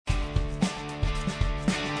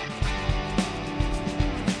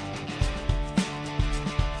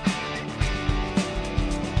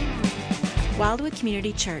Wildwood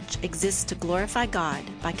Community Church exists to glorify God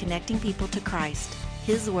by connecting people to Christ,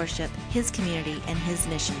 His worship, His community, and His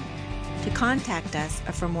mission. To contact us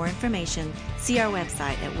or for more information, see our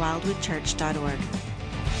website at wildwoodchurch.org.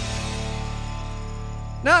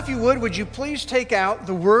 Now, if you would you please take out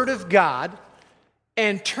the Word of God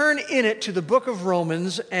and turn in it to the book of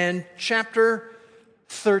Romans and chapter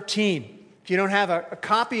 13. If you don't have a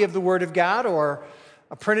copy of the Word of God or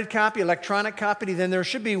a printed copy, electronic copy, then there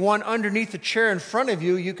should be one underneath the chair in front of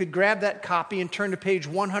you. You could grab that copy and turn to page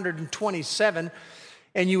 127,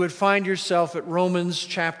 and you would find yourself at Romans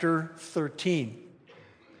chapter 13.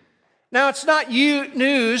 Now, it's not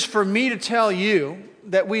news for me to tell you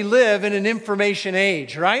that we live in an information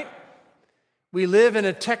age, right? We live in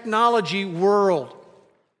a technology world.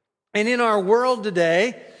 And in our world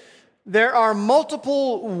today, there are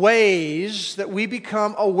multiple ways that we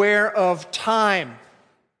become aware of time.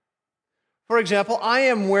 For example, I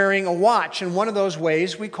am wearing a watch, and one of those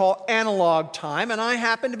ways we call analog time, and I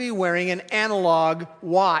happen to be wearing an analog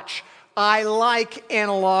watch. I like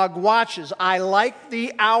analog watches. I like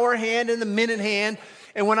the hour hand and the minute hand,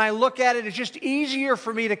 and when I look at it, it's just easier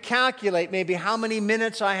for me to calculate maybe how many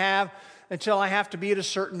minutes I have until I have to be at a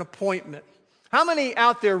certain appointment. How many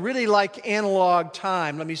out there really like analog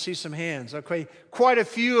time? Let me see some hands. Okay, quite a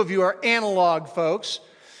few of you are analog folks.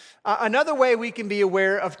 Another way we can be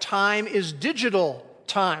aware of time is digital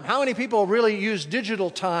time. How many people really use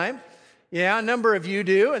digital time? Yeah, a number of you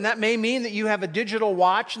do, and that may mean that you have a digital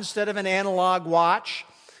watch instead of an analog watch.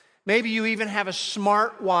 Maybe you even have a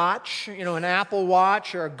smart watch, an Apple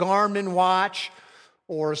Watch or a Garmin watch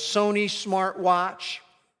or a Sony smart watch.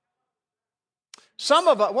 Some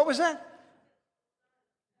of us, what was that?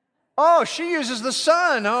 Oh, she uses the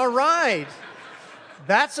sun. All right.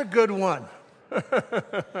 That's a good one.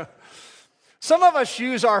 Some of us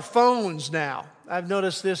use our phones now. I've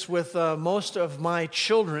noticed this with most of my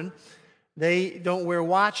children. They don't wear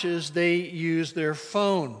watches, they use their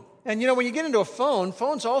phone. And when you get into a phone,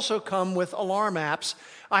 phones also come with alarm apps.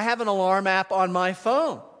 I have an alarm app on my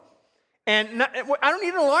phone. And I don't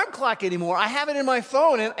need an alarm clock anymore. I have it in my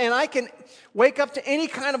phone, and I can wake up to any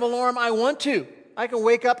kind of alarm I want to. I can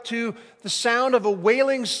wake up to the sound of a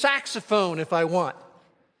wailing saxophone if I want.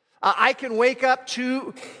 I can wake up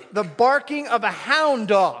to the barking of a hound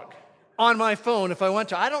dog on my phone if I want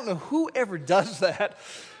to. I don't know who ever does that,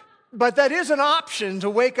 but that is an option to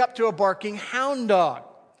wake up to a barking hound dog.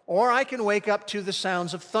 Or I can wake up to the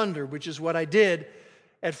sounds of thunder, which is what I did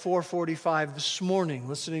at 4:45 this morning,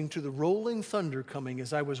 listening to the rolling thunder coming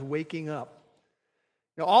as I was waking up.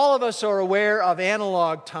 All of us are aware of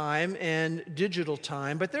analog time and digital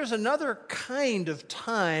time, but there's another kind of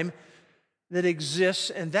time that exists,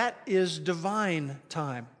 and that is divine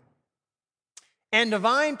time. And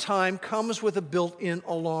divine time comes with a built-in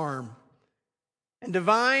alarm. And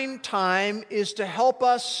divine time is to help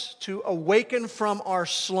us to awaken from our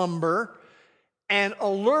slumber and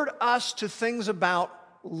alert us to things about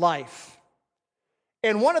life.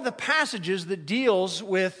 And one of the passages that deals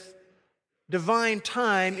with divine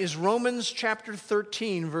time is Romans chapter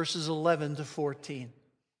 13, verses 11 to 14.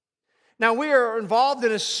 Now, we are involved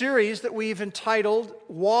in a series that we've entitled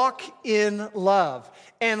Walk in Love.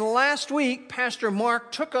 And last week, Pastor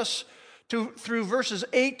Mark took us through verses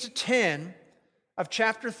 8 to 10 of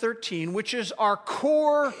chapter 13, which is our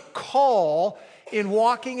core call in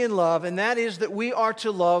walking in love, and that is that we are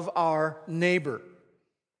to love our neighbor.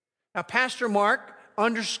 Now, Pastor Mark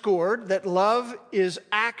underscored that love is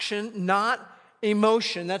action, not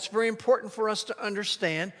emotion. That's very important for us to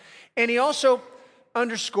understand. And he also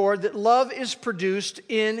underscored that love is produced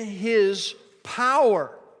in His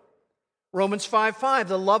power. Romans 5:5,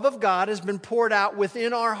 the love of God has been poured out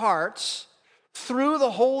within our hearts through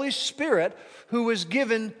the Holy Spirit who is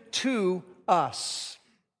given to us.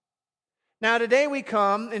 Now today we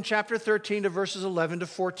come in chapter 13 to verses 11 to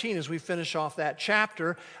 14 as we finish off that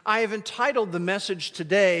chapter. I have entitled the message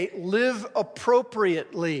today, Live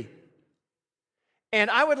Appropriately. And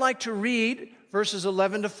I would like to read verses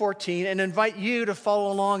 11 to 14 and invite you to follow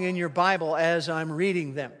along in your Bible as I'm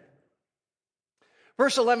reading them.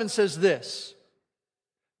 Verse 11 says this,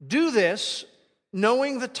 "Do this,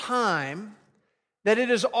 knowing the time, that it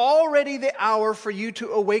is already the hour for you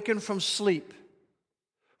to awaken from sleep.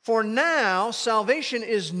 For now salvation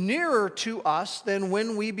is nearer to us than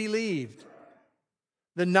when we believed.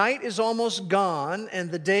 The night is almost gone,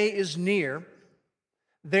 and the day is near.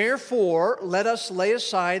 Therefore, let us lay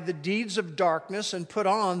aside the deeds of darkness and put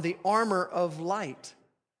on the armor of light.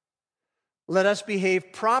 Let us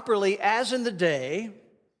behave properly as in the day,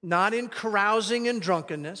 not in carousing and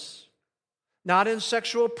drunkenness, not in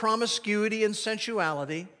sexual promiscuity and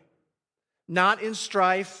sensuality, not in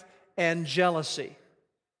strife and jealousy,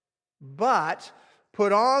 but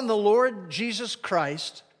put on the Lord Jesus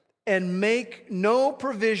Christ and make no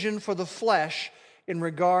provision for the flesh in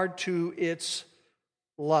regard to its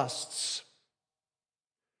lusts.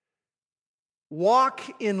 Walk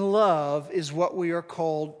in love is what we are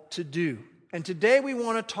called to do. And today we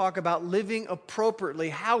want to talk about living appropriately,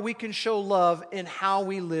 how we can show love in how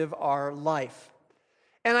we live our life.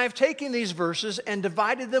 And I've taken these verses and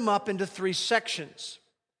divided them up into 3 sections.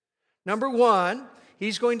 Number 1,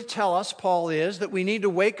 he's going to tell us, Paul is, that we need to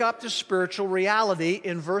wake up to spiritual reality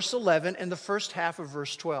in verse 11 and the first half of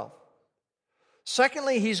verse 12.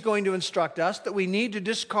 Secondly, he's going to instruct us that we need to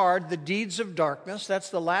discard the deeds of darkness. That's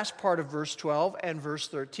the last part of verse 12 and verse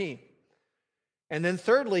 13. And then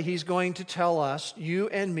thirdly, he's going to tell us, you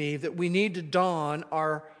and me, that we need to don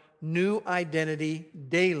our new identity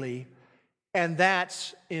daily. And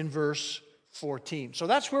that's in verse 14. So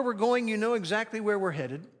that's where we're going. You know exactly where we're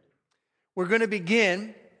headed. We're going to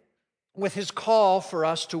begin with his call for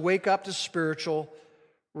us to wake up to spiritual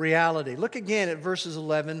reality. Look again at verses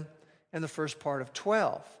 11 and the first part of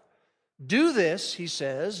 12. Do this, he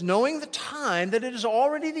says, knowing the time that it is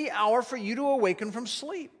already the hour for you to awaken from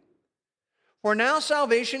sleep. For now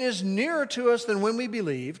salvation is nearer to us than when we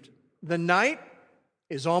believed. The night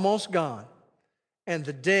is almost gone, and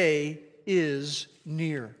the day is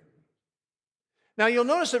near. Now you'll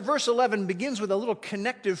notice that verse 11 begins with a little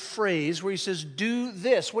connective phrase where he says, do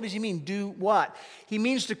this. What does he mean? Do what? He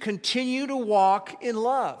means to continue to walk in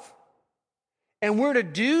love. And we're to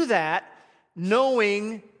do that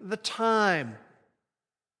knowing the time.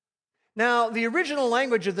 Now, the original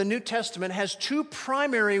language of the New Testament has 2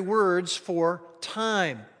 primary words for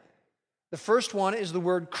time. The first one is the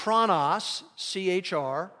word chronos,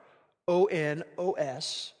 C-H-R-O-N-O-S.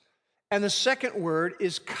 And the second word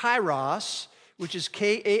is kairos, which is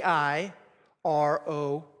K-A-I-R-O-S.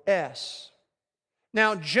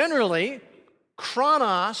 Now, generally,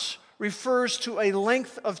 chronos refers to a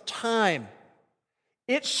length of time.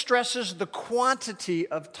 It stresses the quantity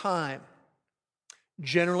of time.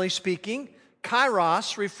 Generally speaking,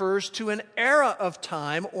 kairos refers to an era of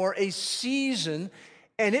time or a season,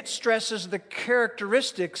 and it stresses the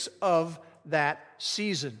characteristics of that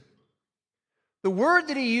season. The word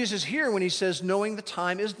that he uses here when he says knowing the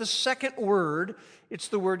time is the second word. It's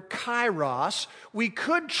the word kairos. We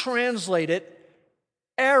could translate it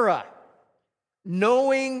era,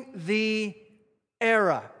 knowing the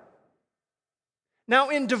era. Now,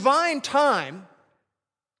 in divine time,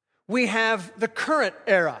 we have the current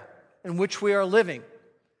era in which we are living.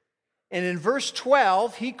 And in verse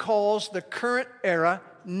 12, he calls the current era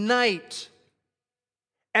night.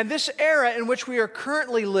 And this era in which we are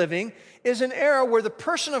currently living is an era where the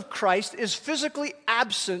person of Christ is physically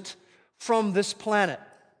absent from this planet.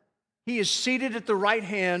 He is seated at the right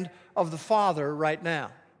hand of the Father right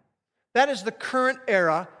now. That is the current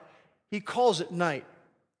era. He calls it night.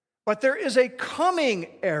 But there is a coming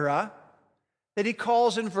era that he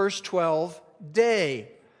calls in verse 12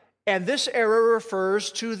 day. And this era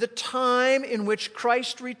refers to the time in which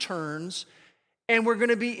Christ returns, and we're going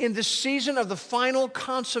to be in the season of the final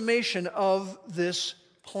consummation of this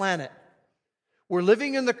planet. We're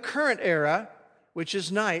living in the current era, which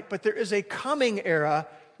is night, but there is a coming era,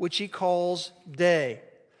 which he calls day.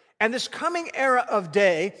 And this coming era of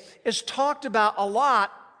day is talked about a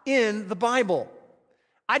lot in the Bible.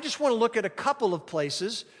 I just want to look at a couple of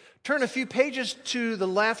places. Turn a few pages to the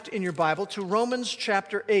left in your Bible to Romans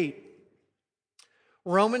chapter 8.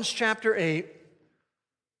 Romans chapter 8.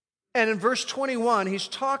 And in verse 21, he's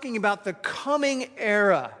talking about the coming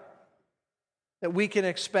era that we can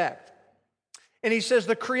expect. And he says,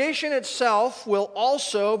 the creation itself will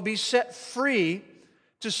also be set free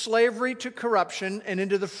to slavery to corruption and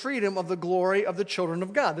into the freedom of the glory of the children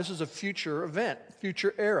of God. This is a future event,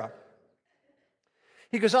 future era.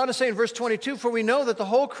 He goes on to say in verse 22, for we know that the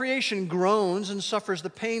whole creation groans and suffers the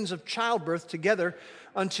pains of childbirth together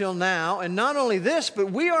until now. And not only this,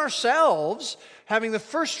 but we ourselves, having the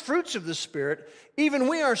first fruits of the Spirit, even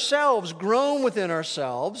we ourselves groan within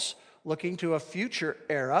ourselves, looking to a future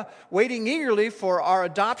era, waiting eagerly for our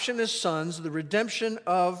adoption as sons, the redemption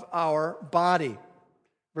of our body.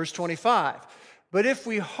 Verse 25, but if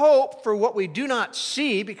we hope for what we do not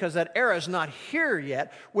see, because that era is not here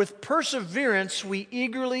yet, with perseverance we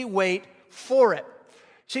eagerly wait for it.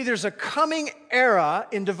 See, there's a coming era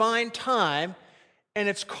in divine time, and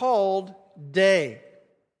it's called day.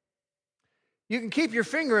 You can keep your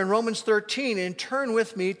finger in Romans 13 and turn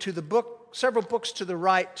with me to the book, several books to the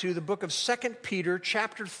right, to the book of 2 Peter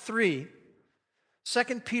chapter 3. 2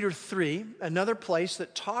 Peter 3, another place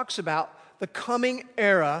that talks about the coming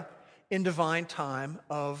era in divine time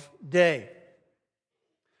of day.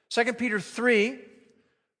 2 Peter 3,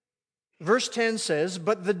 verse 10 says,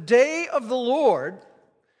 "But the day of the Lord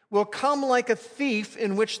will come like a thief,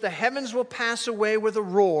 in which the heavens will pass away with a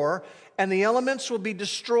roar, and the elements will be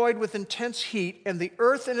destroyed with intense heat, and the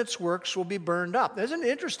earth and its works will be burned up." Isn't it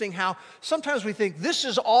interesting how sometimes we think this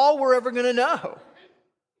is all we're ever going to know,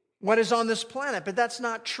 what is on this planet? But that's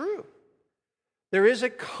not true. There is a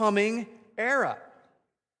coming era.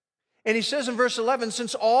 And he says in verse 11,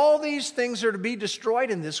 "Since all these things are to be destroyed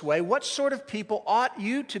in this way, what sort of people ought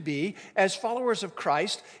you to be as followers of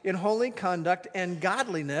Christ in holy conduct and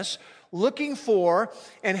godliness, looking for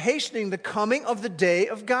and hastening the coming of the day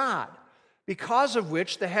of God, because of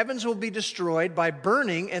which the heavens will be destroyed by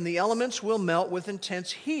burning and the elements will melt with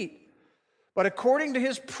intense heat? But according to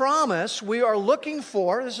his promise, we are looking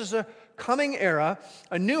for," this is a coming era,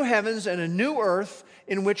 "a new heavens and a new earth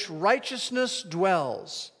in which righteousness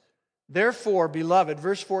dwells. Therefore, beloved,"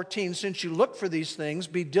 verse 14, "since you look for these things,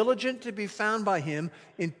 be diligent to be found by him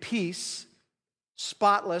in peace,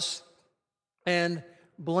 spotless, and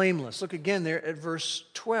blameless." Look again there at verse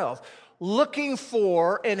 12. Looking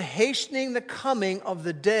for and hastening the coming of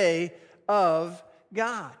the day of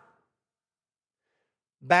God.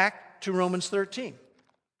 Back to Romans 13.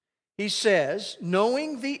 He says,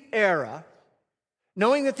 knowing the era,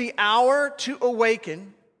 knowing that the hour to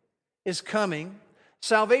awaken is coming,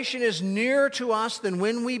 salvation is nearer to us than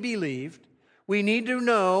when we believed. We need to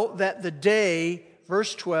know that the day,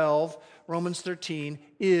 verse 12, Romans 13,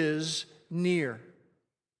 is near.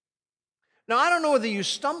 Now, I don't know whether you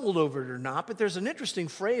stumbled over it or not, but there's an interesting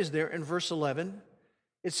phrase there in verse 11.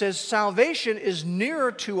 It says, salvation is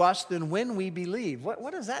nearer to us than when we believe.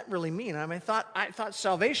 What does that really mean? I thought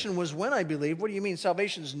salvation was when I believed. What do you mean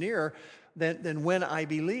salvation is nearer than when I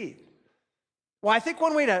believed? Well, I think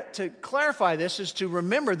one way to clarify this is to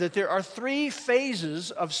remember that there are three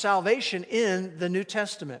phases of salvation in the New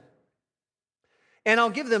Testament. And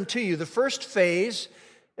I'll give them to you. The first phase,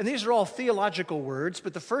 and these are all theological words,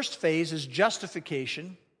 but the first phase is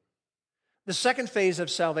justification. The second phase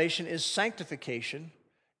of salvation is sanctification.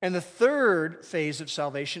 And the third phase of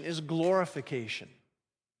salvation is glorification.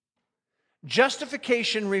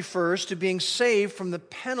 Justification refers to being saved from the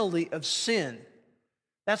penalty of sin.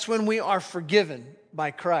 That's when we are forgiven by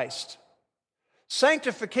Christ.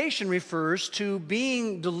 Sanctification refers to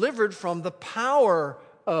being delivered from the power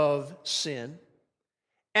of sin.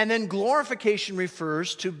 And then glorification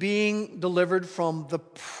refers to being delivered from the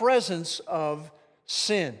presence of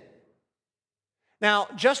sin. Now,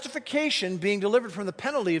 justification, being delivered from the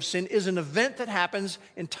penalty of sin, is an event that happens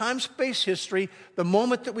in time-space history the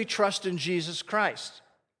moment that we trust in Jesus Christ.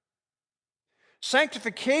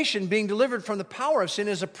 Sanctification, being delivered from the power of sin,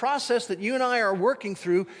 is a process that you and I are working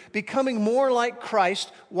through, becoming more like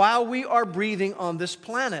Christ while we are breathing on this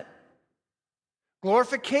planet.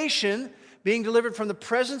 Glorification, being delivered from the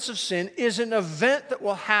presence of sin, is an event that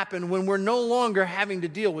will happen when we're no longer having to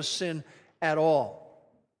deal with sin at all.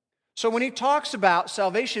 So when he talks about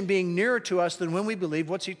salvation being nearer to us than when we believe,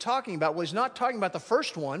 what's he talking about? Well, he's not talking about the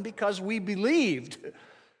first one because we believed.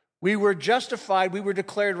 We were justified, we were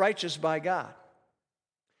declared righteous by God.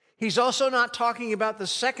 He's also not talking about the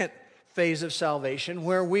second phase of salvation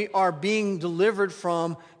where we are being delivered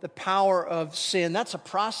from the power of sin. That's a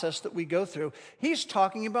process that we go through. He's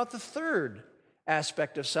talking about the third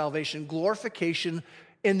aspect of salvation, glorification,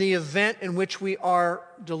 in the event in which we are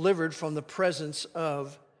delivered from the presence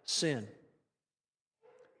of sin.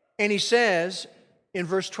 And he says in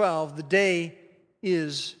verse 12, the day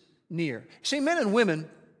is near. See, men and women,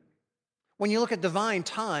 when you look at divine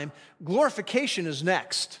time, glorification is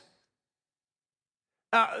next.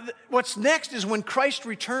 What's next is when Christ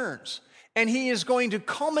returns, and he is going to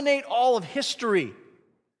culminate all of history.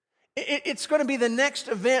 It's going to be the next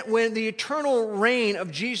event when the eternal reign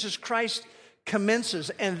of Jesus Christ commences,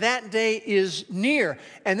 and that day is near.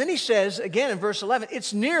 And then he says, again in verse 11,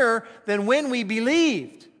 it's nearer than when we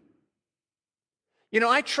believed. You know,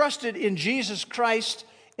 I trusted in Jesus Christ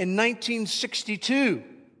in 1962.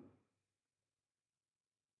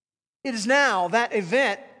 It is now that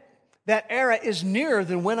event, that era is nearer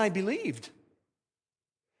than when I believed.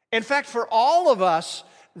 In fact, for all of us,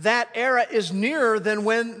 that era is nearer than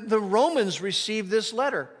when the Romans received this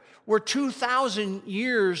letter. We're 2,000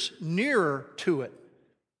 years nearer to it.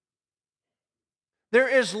 There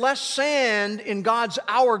is less sand in God's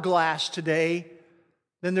hourglass today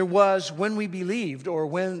than there was when we believed or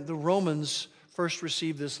when the Romans first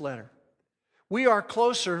received this letter. We are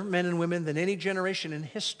closer, men and women, than any generation in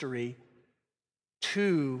history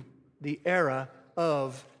to the era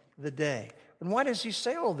of the day. And why does he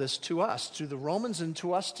say all this to us, to the Romans and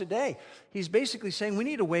to us today? He's basically saying we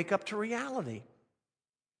need to wake up to reality.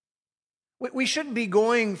 We shouldn't be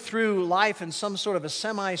going through life in some sort of a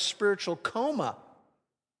semi-spiritual coma.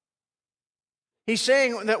 He's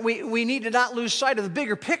saying that we need to not lose sight of the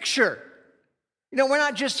bigger picture. We're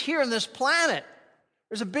not just here on this planet.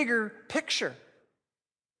 There's a bigger picture.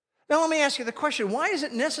 Now let me ask you the question, why is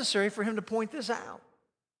it necessary for him to point this out?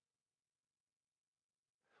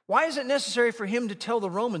 Why is it necessary for him to tell the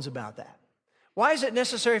Romans about that? Why is it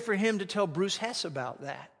necessary for him to tell Bruce Hess about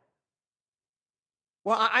that?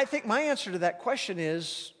 Well, I think my answer to that question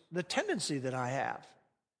is the tendency that I have.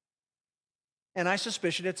 And I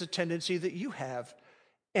suspicion it's a tendency that you have.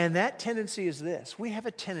 And that tendency is this. We have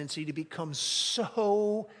a tendency to become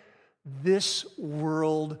so this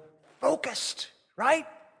world focused, right?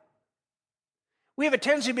 We have a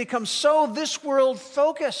tendency to become so this world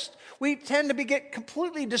focused. We tend to get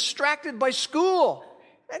completely distracted by school.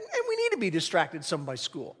 And we need to be distracted some by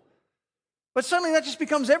school. But suddenly that just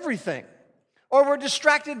becomes everything. Or we're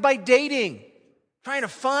distracted by dating, trying to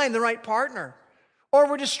find the right partner. Or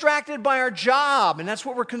we're distracted by our job, and that's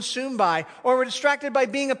what we're consumed by. Or we're distracted by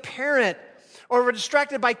being a parent. Or we're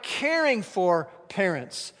distracted by caring for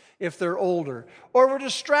parents if they're older. Or we're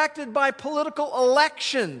distracted by political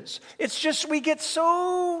elections. It's just we get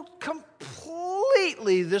so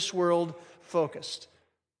completely this world focused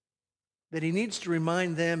that he needs to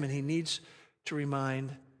remind them and he needs to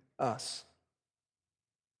remind us.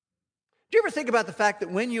 Do you ever think about the fact that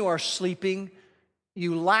when you are sleeping,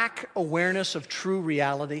 you lack awareness of true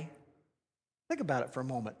reality? Think about it for a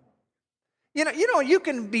moment. You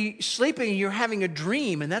can be sleeping and you're having a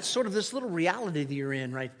dream, and that's sort of this little reality that you're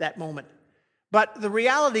in right at that moment. But the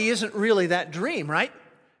reality isn't really that dream, right?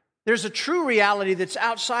 There's a true reality that's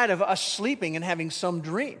outside of us sleeping and having some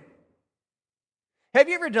dream. Have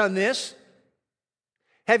you ever done this?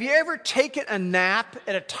 Have you ever taken a nap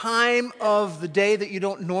at a time of the day that you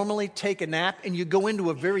don't normally take a nap, and you go into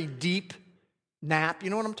a very deep nap? You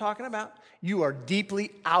know what I'm talking about? You are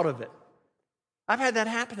deeply out of it. I've had that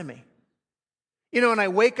happen to me. And I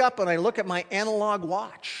wake up and I look at my analog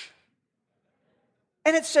watch,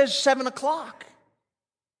 and it says 7 o'clock.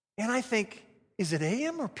 And I think, is it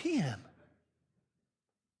a.m. or p.m.?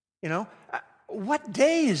 What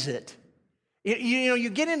day is it? You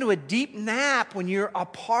get into a deep nap when you're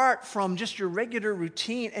apart from just your regular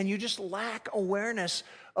routine, and you just lack awareness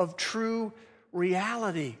of true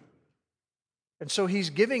reality. And so he's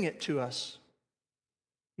giving it to us.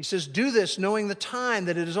 He says, do this knowing the time,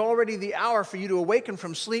 that it is already the hour for you to awaken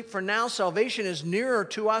from sleep. For now salvation is nearer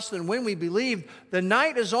to us than when we believed. The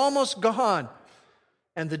night is almost gone,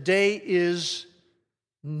 and the day is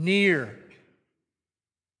near.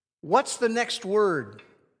 What's the next word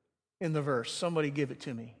in the verse? Somebody give it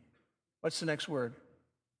to me. What's the next word?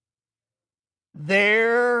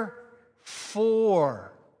 Therefore.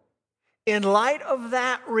 In light of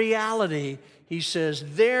that reality, he says,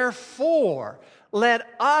 therefore, let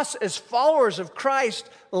us as followers of Christ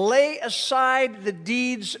lay aside the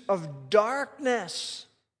deeds of darkness.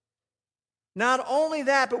 Not only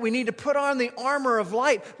that, but we need to put on the armor of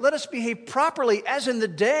light. Let us behave properly as in the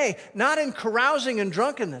day, not in carousing and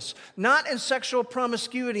drunkenness, not in sexual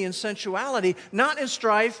promiscuity and sensuality, not in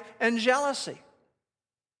strife and jealousy.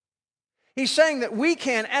 He's saying that we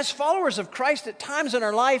can, as followers of Christ at times in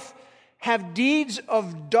our life, have deeds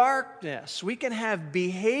of darkness. We can have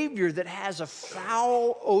behavior that has a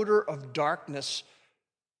foul odor of darkness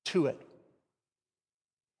to it.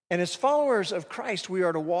 And as followers of Christ, we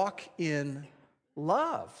are to walk in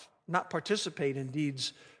love, not participate in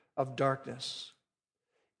deeds of darkness.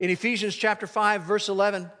 In Ephesians chapter 5, verse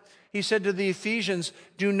 11, he said to the Ephesians,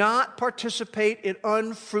 do not participate in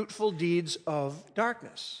unfruitful deeds of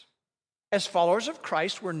darkness. As followers of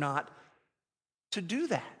Christ, we're not to do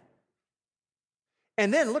that.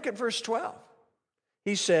 And then look at verse 12.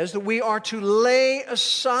 He says that we are to lay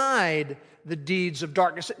aside the deeds of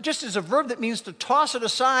darkness. Just as a verb that means to toss it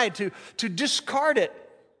aside, to discard it.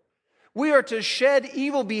 We are to shed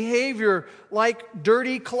evil behavior like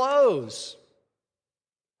dirty clothes.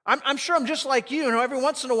 I'm sure I'm just like you. Every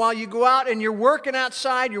once in a while you go out and you're working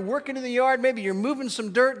outside, you're working in the yard, maybe you're moving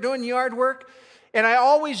some dirt, doing yard work. And I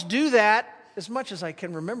always do that, as much as I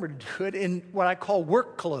can remember to do it, in what I call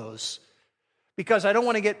work clothes. Because I don't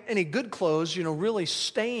want to get any good clothes, really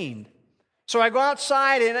stained. So I go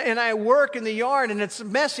outside and I work in the yard, and it's a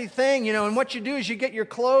messy thing, and what you do is you get your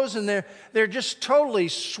clothes and they're just totally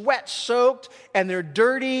sweat-soaked, and they're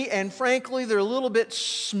dirty, and frankly, they're a little bit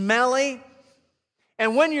smelly.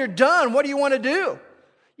 And when you're done, what do you want to do?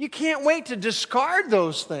 You can't wait to discard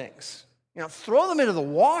those things. Throw them into the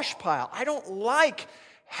wash pile. I don't like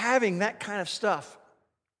having that kind of stuff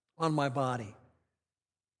on my body.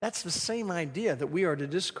 That's the same idea, that we are to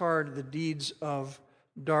discard the deeds of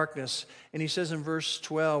darkness. And he says in verse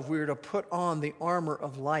 12, we are to put on the armor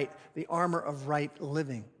of light, the armor of right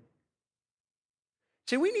living.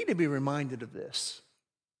 See, we need to be reminded of this.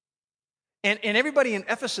 And everybody in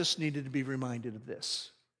Ephesus needed to be reminded of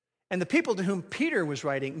this. And the people to whom Peter was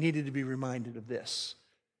writing needed to be reminded of this.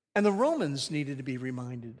 And the Romans needed to be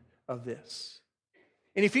reminded of this.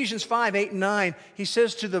 In Ephesians 5, 8, and 9, he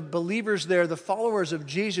says to the believers there, the followers of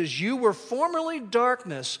Jesus, you were formerly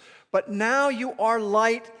darkness, but now you are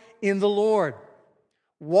light in the Lord.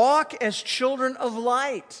 Walk as children of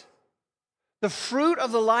light. The fruit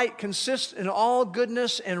of the light consists in all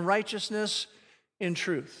goodness and righteousness in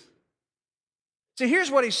truth. See,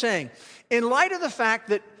 here's what he's saying. In light of the fact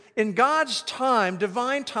that in God's time,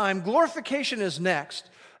 divine time, glorification is next,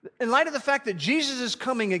 in light of the fact that Jesus is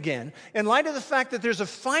coming again, in light of the fact that there's a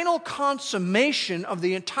final consummation of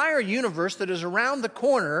the entire universe that is around the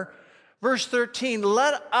corner, verse 13,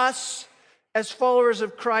 let us, as followers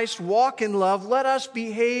of Christ, walk in love. Let us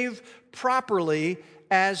behave properly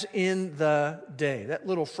as in the day. That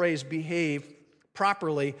little phrase, behave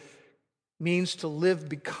properly, means to live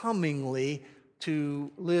becomingly,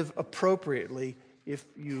 to live appropriately, if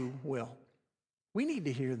you will. We need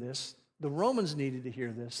to hear this. The Romans needed to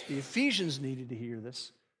hear this. The Ephesians needed to hear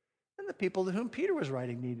this. And the people to whom Peter was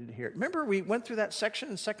writing needed to hear it. Remember, we went through that section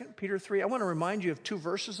in 2 Peter 3. I want to remind you of two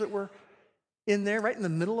verses that were in there, right in the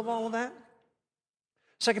middle of all of that.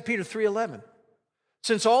 2 Peter 3:11.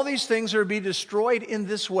 Since all these things are to be destroyed in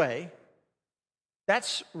this way,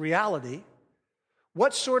 that's reality,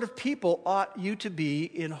 what sort of people ought you to be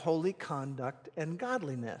in holy conduct and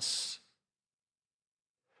godliness?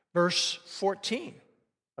 Verse 14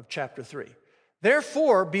 of chapter 3.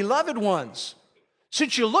 Therefore, beloved ones,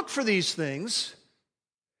 since you look for these things,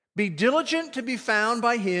 be diligent to be found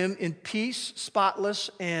by him in peace, spotless,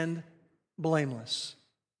 and blameless.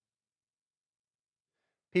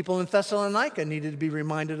 People in Thessalonica needed to be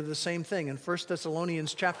reminded of the same thing. In 1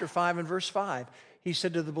 Thessalonians chapter 5 and verse 5, he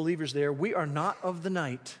said to the believers there, we are not of the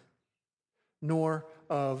night, nor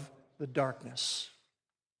of the darkness.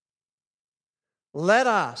 Let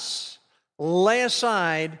us lay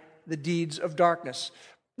aside the deeds of darkness.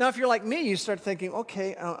 Now, if you're like me, you start thinking,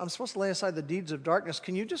 okay, I'm supposed to lay aside the deeds of darkness.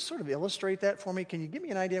 Can you just sort of illustrate that for me? Can you give me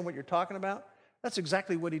an idea of what you're talking about? That's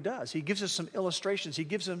exactly what he does. He gives us some illustrations. He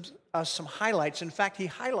gives us some highlights. In fact, he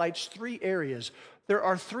highlights three areas. There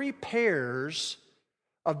are three pairs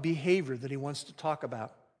of behavior that he wants to talk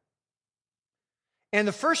about. And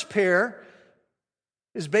the first pair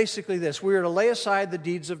is basically this. We are to lay aside the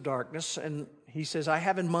deeds of darkness, and he says, I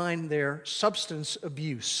have in mind their substance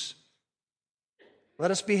abuse. Let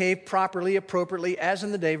us behave properly, appropriately, as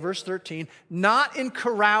in the day, verse 13, not in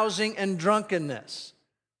carousing and drunkenness.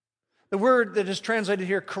 The word that is translated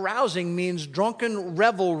here, carousing, means drunken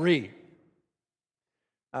revelry.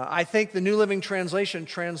 I think the New Living Translation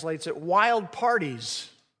translates it wild parties.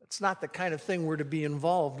 It's not the kind of thing we're to be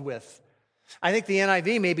involved with. I think the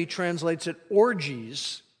NIV maybe translates it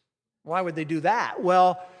orgies. Why would they do that?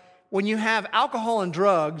 Well, when you have alcohol and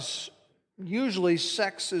drugs, usually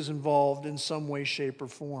sex is involved in some way, shape, or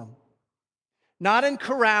form. Not in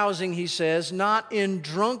carousing, he says, not in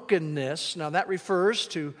drunkenness. Now that refers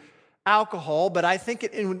to alcohol, but I think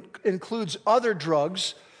it includes other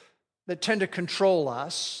drugs that tend to control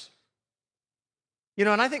us. And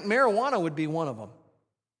I think marijuana would be one of them.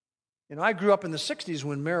 I grew up in the 60s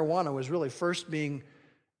when marijuana was really first being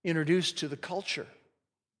introduced to the culture.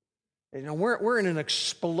 We're in an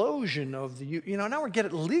explosion of now we're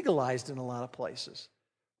getting legalized in a lot of places.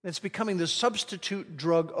 It's becoming the substitute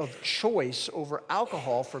drug of choice over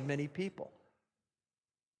alcohol for many people.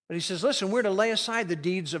 But he says, listen, we're to lay aside the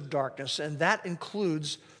deeds of darkness, and that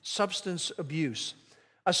includes substance abuse.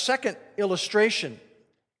 A second illustration,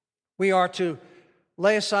 we are to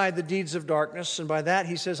lay aside the deeds of darkness, and by that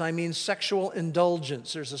he says, I mean sexual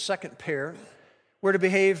indulgence. There's a second pair. We're to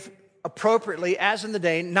behave appropriately as in the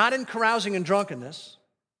day, not in carousing and drunkenness.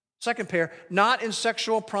 Second pair, not in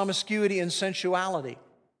sexual promiscuity and sensuality.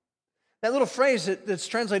 That little phrase that's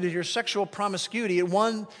translated here, sexual promiscuity,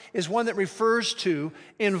 is one that refers to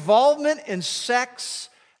involvement in sex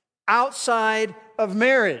outside of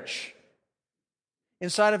marriage.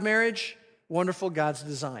 Inside of marriage, wonderful God's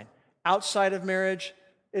design. Outside of marriage,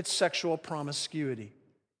 it's sexual promiscuity.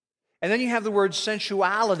 And then you have the word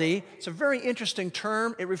sensuality. It's a very interesting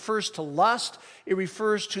term. It refers to lust. It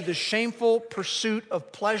refers to the shameful pursuit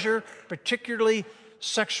of pleasure, particularly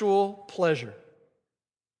sexual pleasure.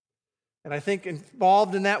 And I think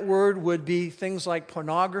involved in that word would be things like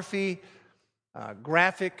pornography,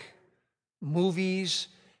 graphic movies.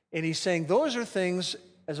 And he's saying those are things,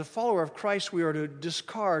 as a follower of Christ, we are to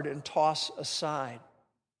discard and toss aside.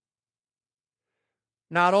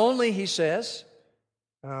 Not only, he says,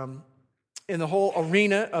 in the whole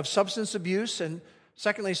arena of substance abuse, and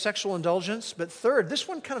secondly, sexual indulgence, but third, this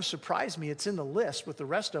one kind of surprised me, it's in the list with the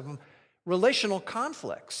rest of them, relational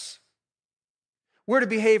conflicts. We're to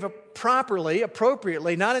behave properly,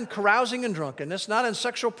 appropriately, not in carousing and drunkenness, not in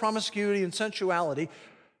sexual promiscuity and sensuality,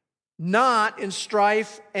 not in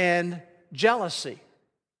strife and jealousy.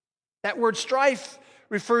 That word strife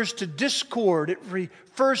refers to discord. It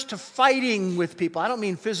refers to fighting with people. I don't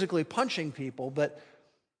mean physically punching people, but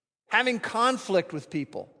having conflict with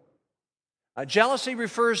people. Jealousy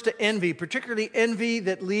refers to envy, particularly envy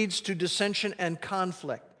that leads to dissension and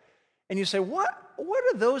conflict. And you say, what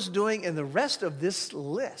are those doing in the rest of this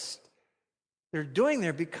list? They're doing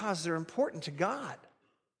there because they're important to God.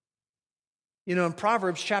 You know, in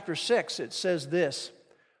Proverbs chapter 6, it says this,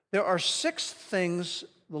 there are 6 things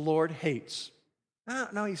the Lord hates.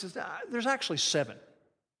 No, he says, there's actually 7.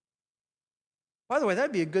 By the way,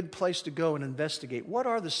 that'd be a good place to go and investigate. What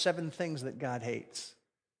are the 7 things that God hates?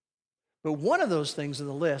 But one of those things in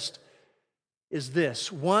the list is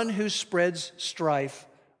this, one who spreads strife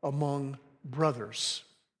among brothers.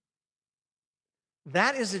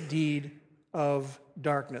 That is a deed of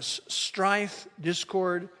darkness. Strife,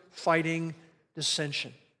 discord, fighting,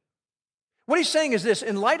 dissension. What he's saying is this,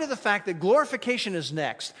 in light of the fact that glorification is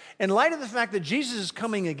next, in light of the fact that Jesus is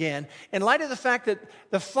coming again, in light of the fact that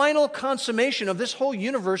the final consummation of this whole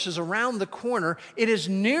universe is around the corner, it is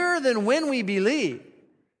nearer than when we believe.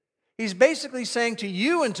 He's basically saying to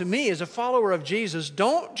you and to me as a follower of Jesus,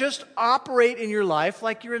 don't just operate in your life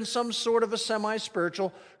like you're in some sort of a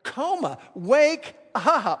semi-spiritual coma. Wake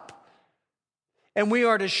up. And we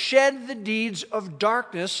are to shed the deeds of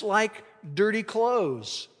darkness like dirty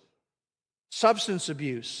clothes. Substance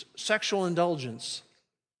abuse, sexual indulgence,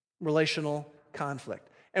 relational conflict.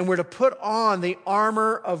 And we're to put on the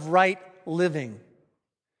armor of right living.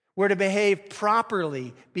 We're to behave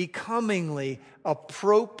properly, becomingly,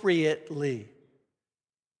 appropriately.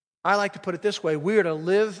 I like to put it this way, we are to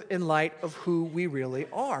live in light of who we really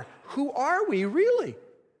are. Who are we really?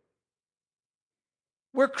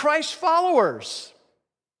 We're Christ followers.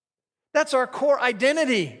 That's our core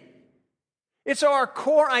identity. It's our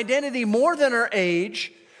core identity more than our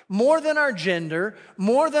age, more than our gender,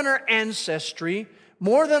 more than our ancestry,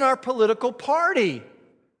 more than our political party.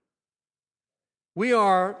 We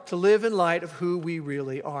are to live in light of who we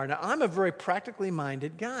really are. Now, I'm a very practically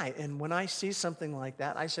minded guy, and when I see something like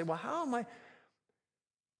that, I say, well, how am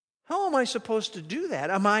I supposed to do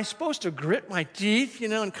that? Am I supposed to grit my teeth,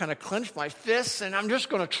 and kind of clench my fists, and I'm just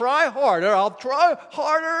going to try harder? I'll try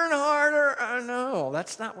harder and harder. No,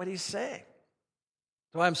 that's not what he's saying.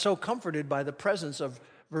 So I'm so comforted by the presence of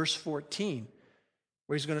verse 14,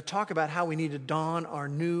 where he's going to talk about how we need to don our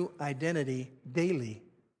new identity daily.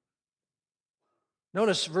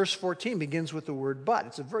 Notice verse 14 begins with the word but.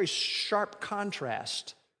 It's a very sharp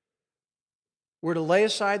contrast. We're to lay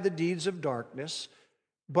aside the deeds of darkness,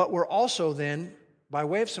 but we're also then, by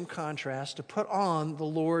way of some contrast, to put on the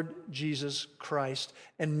Lord Jesus Christ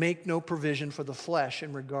and make no provision for the flesh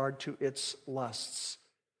in regard to its lusts.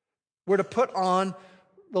 We're to put on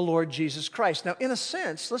the Lord Jesus Christ. Now, in a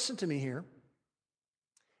sense, listen to me here.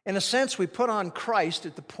 In a sense, we put on Christ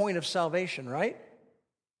at the point of salvation, right?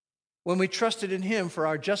 When we trusted in Him for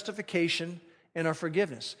our justification and our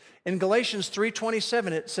forgiveness. In Galatians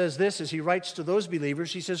 3:27, it says this as he writes to those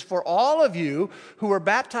believers. He says, for all of you who are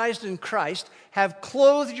baptized in Christ have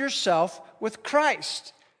clothed yourself with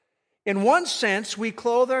Christ. In one sense, we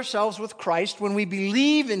clothe ourselves with Christ when we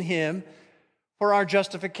believe in Him for our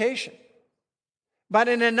justification. But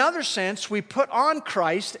in another sense, we put on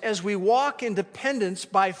Christ as we walk in dependence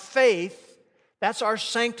by faith. That's our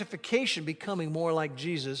sanctification, becoming more like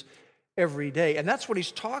Jesus every day. And that's what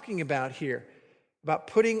he's talking about here, about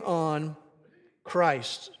putting on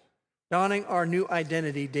Christ, donning our new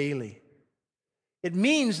identity daily. It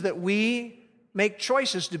means that we make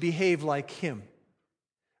choices to behave like Him.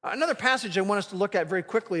 Another passage I want us to look at very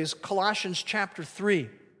quickly is Colossians chapter 3.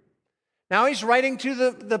 Now he's writing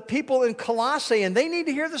to the people in Colossae, and they need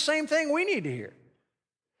to hear the same thing we need to hear.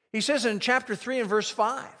 He says in chapter 3 and verse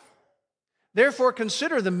 5, therefore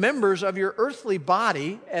consider the members of your earthly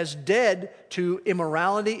body as dead to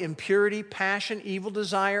immorality, impurity, passion, evil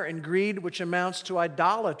desire, and greed, which amounts to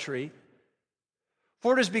idolatry.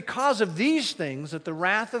 For it is because of these things that the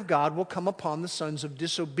wrath of God will come upon the sons of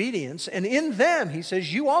disobedience. And in them, he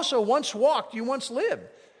says, you also once walked, you once lived,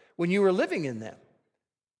 when you were living in them.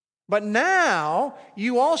 But now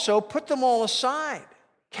you also put them all aside.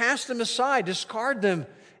 Cast them aside, discard them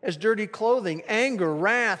as dirty clothing, anger,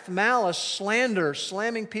 wrath, malice, slander,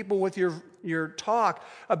 slamming people with your talk,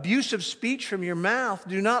 abusive speech from your mouth.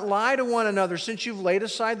 Do not lie to one another, since you've laid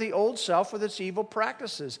aside the old self with its evil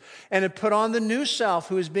practices, and have put on the new self,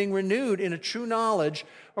 who is being renewed in a true knowledge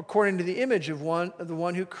according to the image of the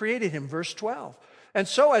one who created him. Verse 12. And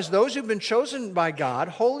so, as those who've been chosen by God,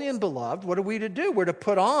 holy and beloved, what are we to do? We're to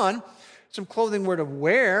put on some clothing we're to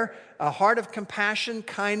wear, a heart of compassion,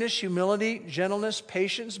 kindness, humility, gentleness,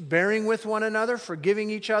 patience, bearing with one another, forgiving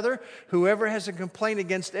each other. Whoever has a complaint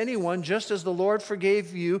against anyone, just as the Lord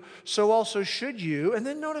forgave you, so also should you. And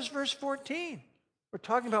then notice verse 14. We're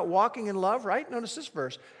talking about walking in love, right? Notice this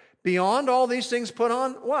verse. Beyond all these things put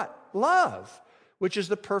on what? Love, which is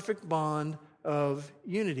the perfect bond of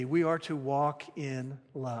unity. We are to walk in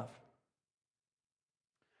love.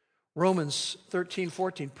 Romans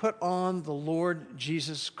 13:14, put on the Lord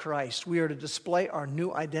Jesus Christ. We are to display our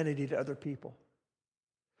new identity to other people.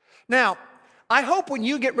 Now, I hope when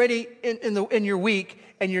you get ready in your week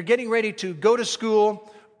and you're getting ready to go to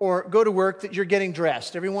school or go to work that you're getting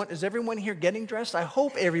dressed. Is everyone here getting dressed? I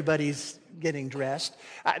hope everybody's getting dressed.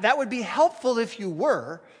 That would be helpful if you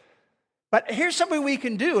were. But here's something we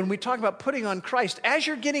can do, and we talk about putting on Christ. As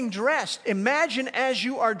you're getting dressed, imagine as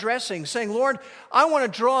you are dressing, saying, Lord, I want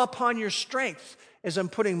to draw upon your strength as I'm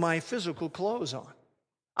putting my physical clothes on.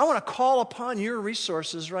 I want to call upon your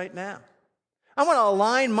resources right now. I want to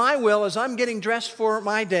align my will as I'm getting dressed for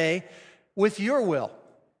my day with your will.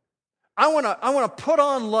 I want to put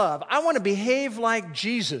on love. I want to behave like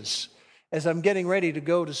Jesus as I'm getting ready to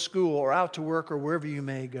go to school or out to work or wherever you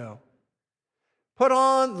may go. Put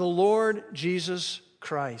on the Lord Jesus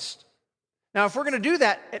Christ. Now, if we're going to do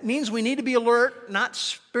that, it means we need to be alert, not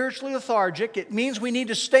spiritually lethargic. It means we need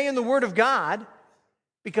to stay in the Word of God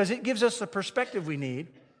because it gives us the perspective we need.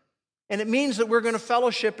 And it means that we're going to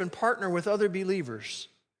fellowship and partner with other believers.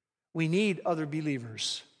 We need other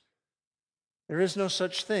believers. There is no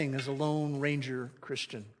such thing as a Lone Ranger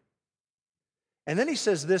Christian. And then he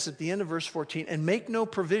says this at the end of verse 14, and make no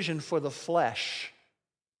provision for the flesh.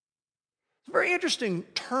 It's a very interesting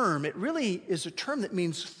term. It really is a term that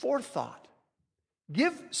means forethought.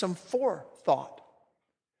 Give some forethought.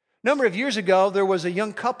 A number of years ago, there was a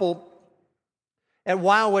young couple at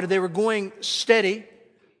Wildwood. They were going steady,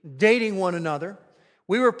 dating one another.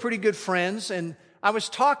 We were pretty good friends, and I was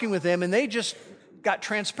talking with them, and they just got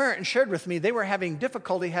transparent and shared with me they were having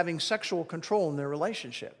difficulty having sexual control in their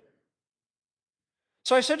relationship.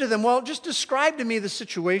 So I said to them, well, just describe to me the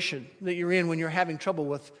situation that you're in when you're having trouble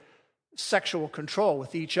with sexual control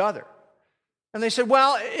with each other. And they said,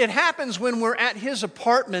 well, it happens when we're at his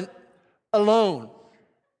apartment alone.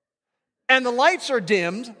 And the lights are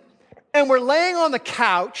dimmed, and we're laying on the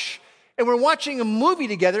couch, and we're watching a movie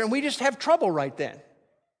together, and we just have trouble right then.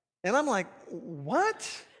 And I'm like,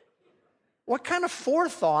 what? What kind of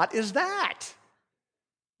forethought is that?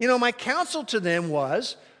 You know, my counsel to them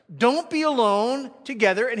was, don't be alone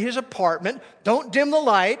together in his apartment. Don't dim the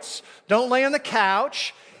lights. Don't lay on the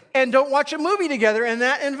couch. And don't watch a movie together in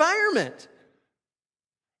that environment.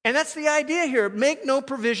 And that's the idea here. Make no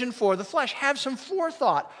provision for the flesh. Have some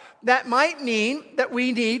forethought. That might mean that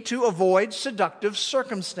we need to avoid seductive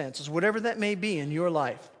circumstances, whatever that may be in your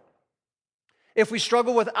life. If we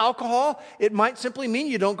struggle with alcohol, it might simply mean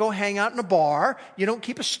you don't go hang out in a bar. You don't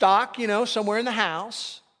keep a stock, somewhere in the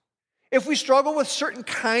house. If we struggle with certain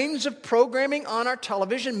kinds of programming on our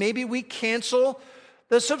television, maybe we cancel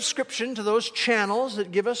the subscription to those channels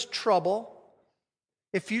that give us trouble.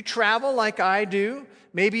 If you travel like I do,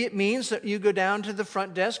 maybe it means that you go down to the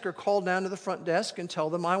front desk or call down to the front desk and tell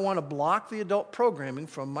them, I want to block the adult programming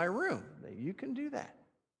from my room. You can do that.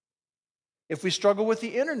 If we struggle with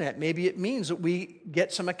the internet, maybe it means that we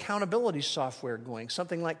get some accountability software going,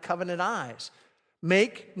 something like Covenant Eyes.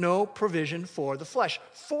 Make no provision for the flesh.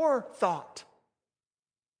 Forethought.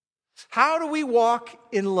 How do we walk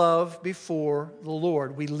in love before the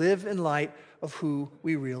Lord? We live in light of who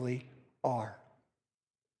we really are.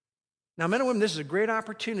 Now, men and women, this is a great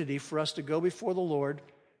opportunity for us to go before the Lord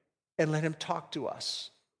and let him talk to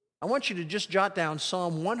us. I want you to just jot down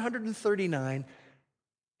Psalm 139.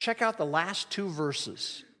 Check out the last two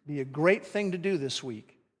verses. Be a great thing to do this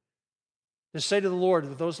week. To say to the Lord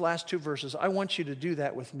with those last two verses, I want you to do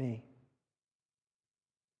that with me.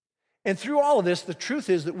 And through all of this, the truth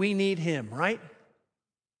is that we need him, right?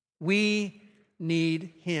 We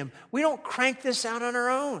need him. We don't crank this out on our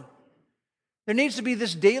own. There needs to be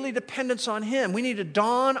this daily dependence on him. We need to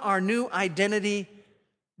don our new identity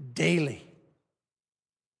daily.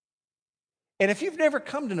 And if you've never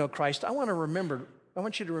come to know Christ, I want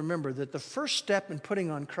you to remember that the first step in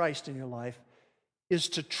putting on Christ in your life is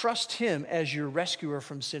to trust Him as your rescuer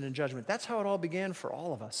from sin and judgment. That's how it all began for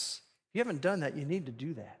all of us. If you haven't done that, you need to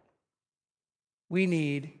do that. We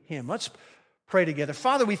need Him. Let's pray together.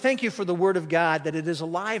 Father, we thank You for the Word of God, that it is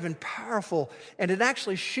alive and powerful, and it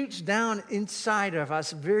actually shoots down inside of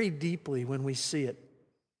us very deeply when we see it.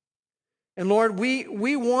 And Lord,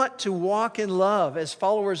 we want to walk in love as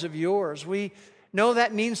followers of Yours. We know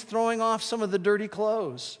that means throwing off some of the dirty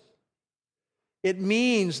clothes. It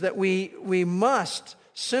means that we must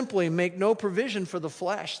simply make no provision for the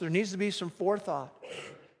flesh. There needs to be some forethought.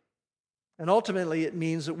 And ultimately, it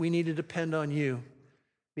means that we need to depend on You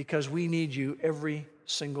because we need You every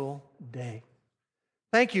single day.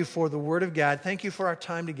 Thank You for the Word of God. Thank You for our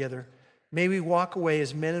time together. May we walk away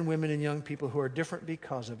as men and women and young people who are different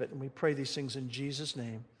because of it. And we pray these things in Jesus'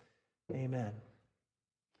 name. Amen.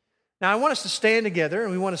 Now, I want us to stand together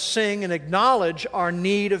and we want to sing and acknowledge our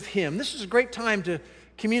need of Him. This is a great time to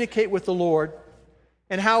communicate with the Lord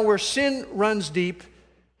and how where sin runs deep,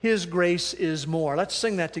 His grace is more. Let's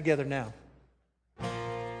sing that together now.